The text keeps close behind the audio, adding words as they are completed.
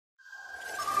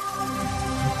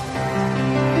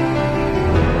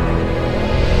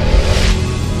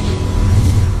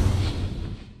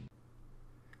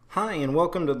and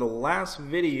welcome to the last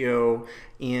video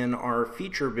in our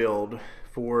feature build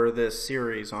for this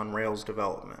series on Rails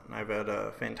development. I've had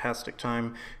a fantastic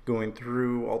time going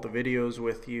through all the videos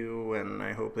with you, and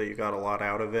I hope that you got a lot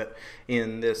out of it.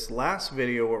 In this last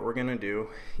video, what we're going to do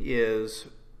is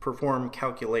perform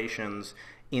calculations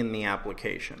in the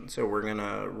application. So we're going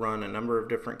to run a number of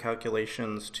different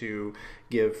calculations to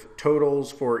give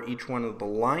totals for each one of the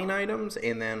line items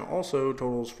and then also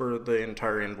totals for the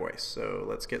entire invoice. So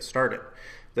let's get started.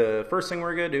 The first thing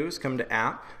we're going to do is come to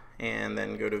App and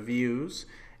then go to Views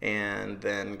and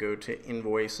then go to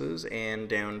Invoices and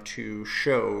down to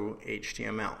Show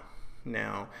HTML.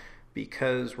 Now,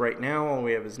 because right now all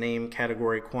we have is name,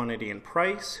 category, quantity, and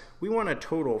price, we want a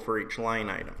total for each line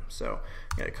item. So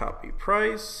I'm going to copy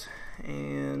price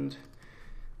and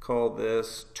call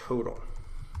this total.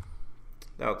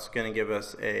 That's going to give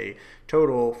us a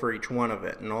total for each one of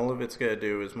it, and all of it's going to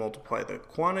do is multiply the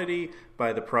quantity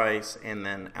by the price and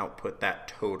then output that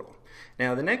total.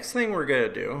 Now the next thing we're going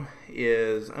to do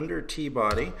is under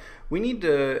T-body, we need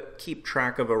to keep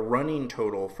track of a running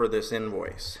total for this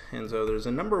invoice. And so there's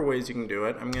a number of ways you can do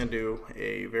it. I'm going to do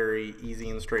a very easy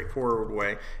and straightforward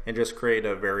way and just create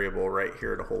a variable right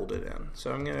here to hold it in.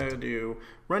 So I'm going to do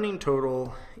running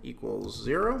total equals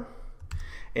 0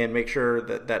 and make sure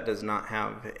that that does not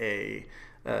have a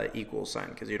equal sign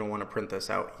because you don't want to print this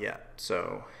out yet.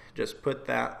 So just put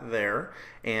that there,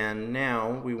 and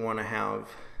now we want to have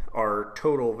our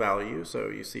total value. So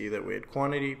you see that we had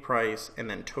quantity, price, and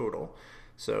then total.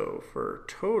 So for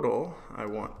total, I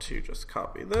want to just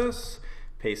copy this,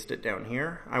 paste it down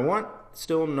here. I want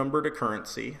still number to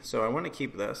currency, so I want to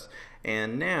keep this.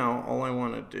 And now all I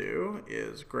want to do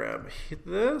is grab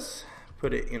this,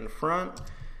 put it in front,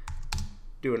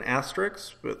 do an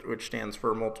asterisk, which stands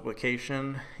for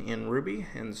multiplication in Ruby,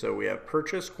 and so we have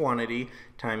purchase quantity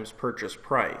times purchase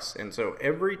price. And so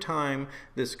every time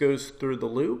this goes through the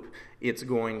loop, it's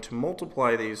going to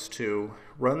multiply these two,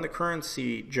 run the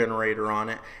currency generator on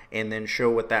it, and then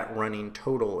show what that running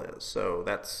total is. So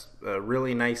that's a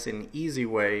really nice and easy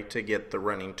way to get the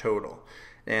running total.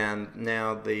 And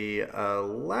now the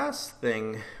last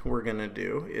thing we're going to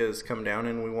do is come down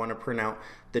and we want to print out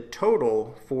the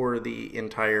total for the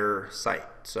entire site,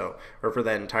 so or for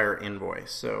that entire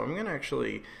invoice. So I'm going to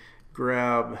actually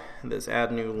grab this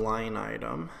add new line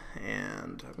item,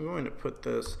 and I'm going to put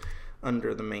this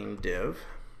under the main div,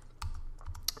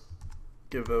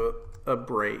 give a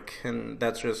break, and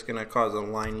that's just going to cause a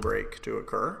line break to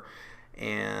occur.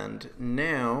 And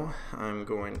now I'm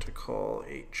going to call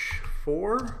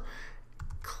h4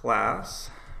 class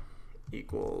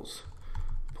equals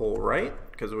pull right,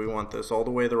 because we want this all the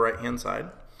way to the right hand side,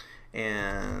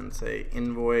 and say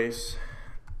invoice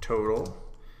total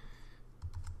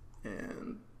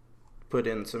and put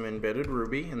in some embedded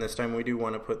Ruby, and this time we do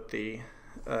want to put the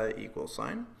equal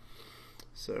sign.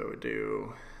 So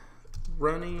do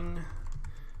running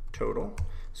total.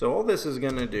 So all this is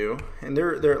going to do, and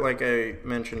there, like I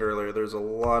mentioned earlier, there's a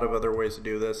lot of other ways to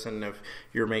do this, and if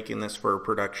you're making this for a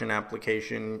production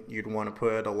application, you'd want to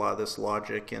put a lot of this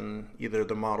logic in either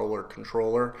the model or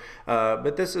controller.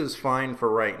 But this is fine for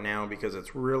right now because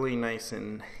it's really nice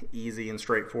and easy and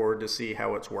straightforward to see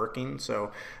how it's working.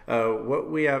 So what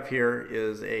we have here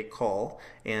is a call,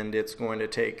 and it's going to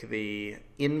take the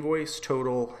invoice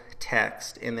total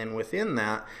text, and then within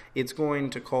that, it's going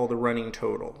to call the running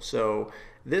total. So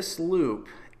this loop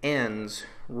ends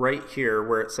right here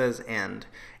where it says end,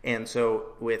 and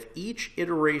so with each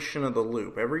iteration of the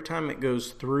loop, every time it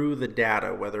goes through the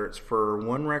data, whether it's for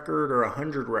 1 record or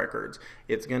 100 records,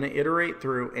 it's going to iterate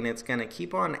through and it's going to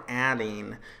keep on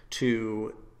adding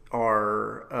to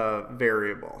our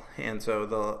variable. And so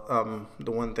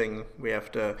the one thing we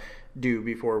have to do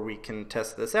before we can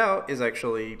test this out is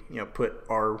actually put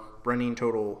our running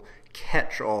total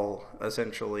catch-all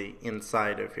essentially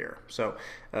inside of here. So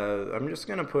I'm just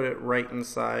going to put it right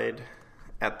inside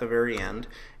at the very end,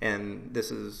 and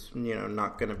this is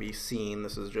not going to be seen.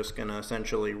 This is just going to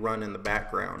essentially run in the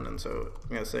background. And so I'm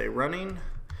going to say running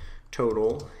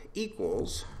total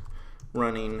equals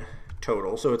running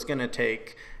total. So it's going to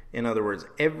take, in other words,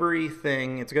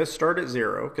 everything, it's going to start at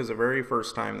 0 because the very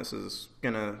first time this is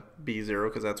going to be 0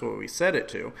 because that's what we set it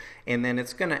to, and then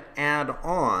it's going to add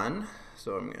on.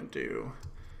 So I'm going to do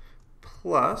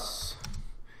plus,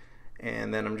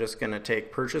 and then I'm just going to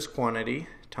take purchase quantity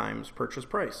times purchase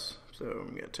price. So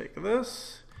I'm going to take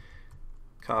this,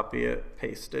 copy it,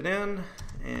 paste it in,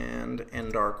 and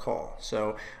end our call.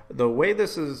 So the way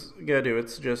this is going to do,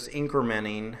 it's just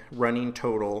incrementing running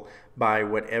total by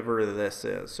whatever this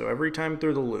is. So every time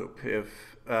through the loop,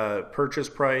 if purchase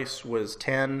price was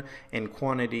 10 and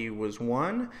quantity was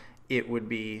 1, it would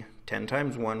be 10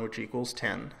 times 1, which equals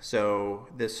 10. So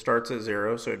this starts at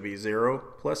 0, so it'd be 0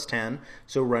 plus 10,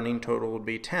 so running total would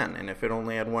be 10. And if it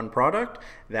only had one product,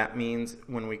 that means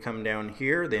when we come down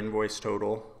here, the invoice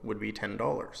total would be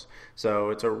 $10.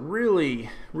 So it's a really,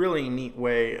 really neat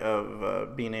way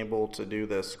of being able to do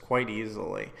this quite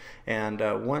easily. And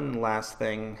one last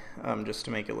thing, just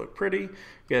to make it look pretty, you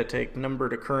gotta take number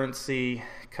to currency,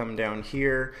 come down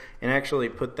here, and actually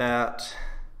put that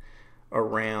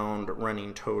around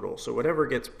running total. So whatever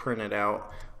gets printed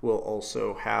out will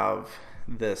also have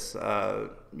this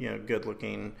good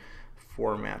looking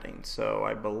formatting. So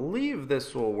I believe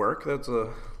this will work. That's a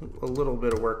little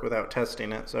bit of work without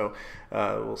testing it, so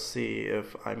we'll see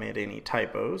if I made any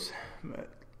typos. But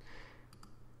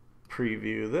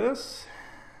preview this,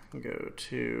 go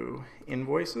to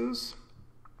invoices,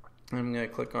 I'm going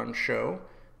to click on show,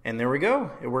 and there we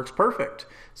go. It works perfect.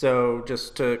 So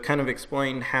just to kind of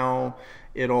explain how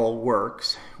it all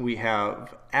works, we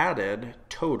have added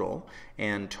total,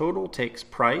 and total takes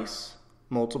price,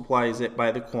 multiplies it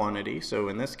by the quantity. So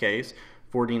in this case,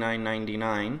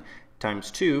 $49.99 times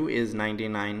 2 is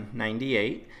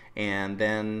 $99.98. And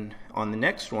then on the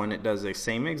next one, it does the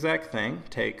same exact thing,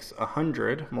 takes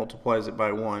 100, multiplies it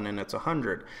by 1, and it's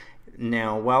 100.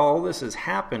 Now, while all this is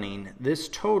happening, this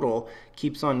total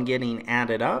keeps on getting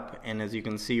added up, and as you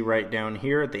can see right down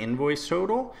here at the invoice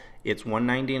total, it's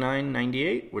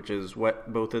 $199.98, which is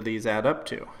what both of these add up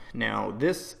to. Now,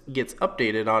 this gets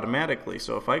updated automatically,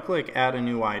 so if I click add a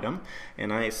new item,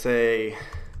 and I say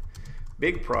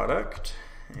big product,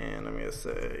 and I'm going to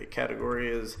say category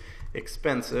is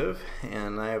expensive,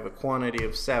 and I have a quantity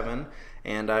of 7,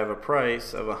 and I have a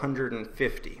price of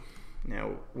 $150.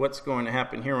 Now, what's going to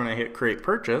happen here when I hit create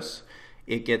purchase,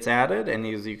 it gets added, and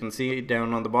as you can see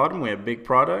down on the bottom, we have big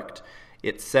product.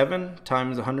 It's 7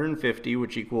 times 150,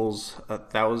 which equals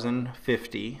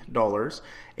 $1,050,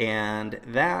 and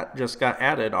that just got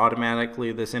added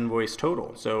automatically, this invoice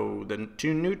total. So the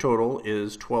new total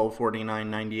is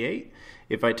 $1249.98.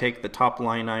 If I take the top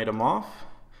line item off,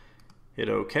 hit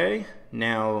OK,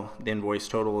 now the invoice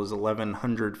total is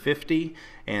 $1,150,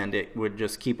 and it would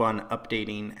just keep on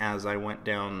updating as I went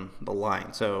down the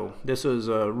line. So this is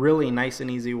a really nice and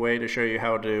easy way to show you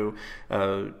how to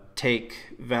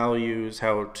take values,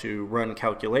 how to run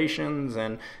calculations,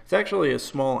 and it's actually a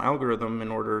small algorithm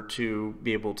in order to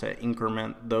be able to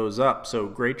increment those up. So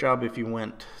great job if you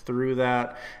went through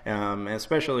that,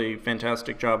 especially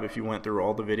fantastic job if you went through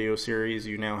all the video series.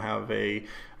 You now have a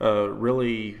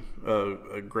really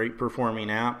great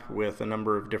performing app with a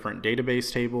number of different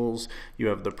database tables. You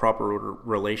have the proper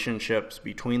relationships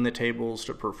between the tables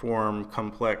to perform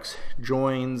complex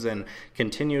joins and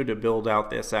continue to build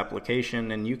out this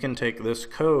application. And you can take this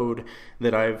code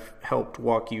that I've helped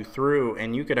walk you through,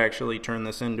 and you could actually turn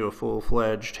this into a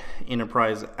full-fledged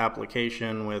enterprise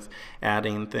application with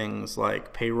adding things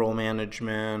like payroll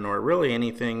management or really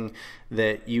anything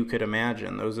that you could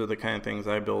imagine. Those are the kind of things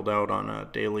I build out on a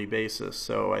daily basis,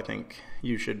 so I think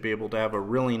you should be able to have a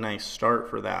really nice start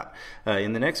for that.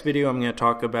 In the next video, I'm going to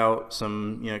talk about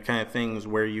some kind of things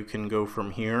where you can go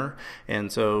from here,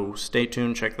 and so stay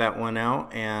tuned, check that one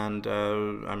out. And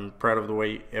I'm proud of the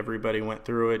way everybody went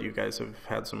through it. You guys have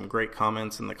had some great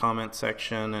comments in the comment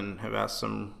section and have asked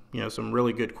some some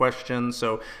really good questions,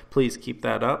 so please keep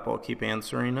that up. I'll keep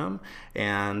answering them,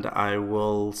 and I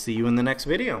will see you in the next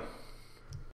video.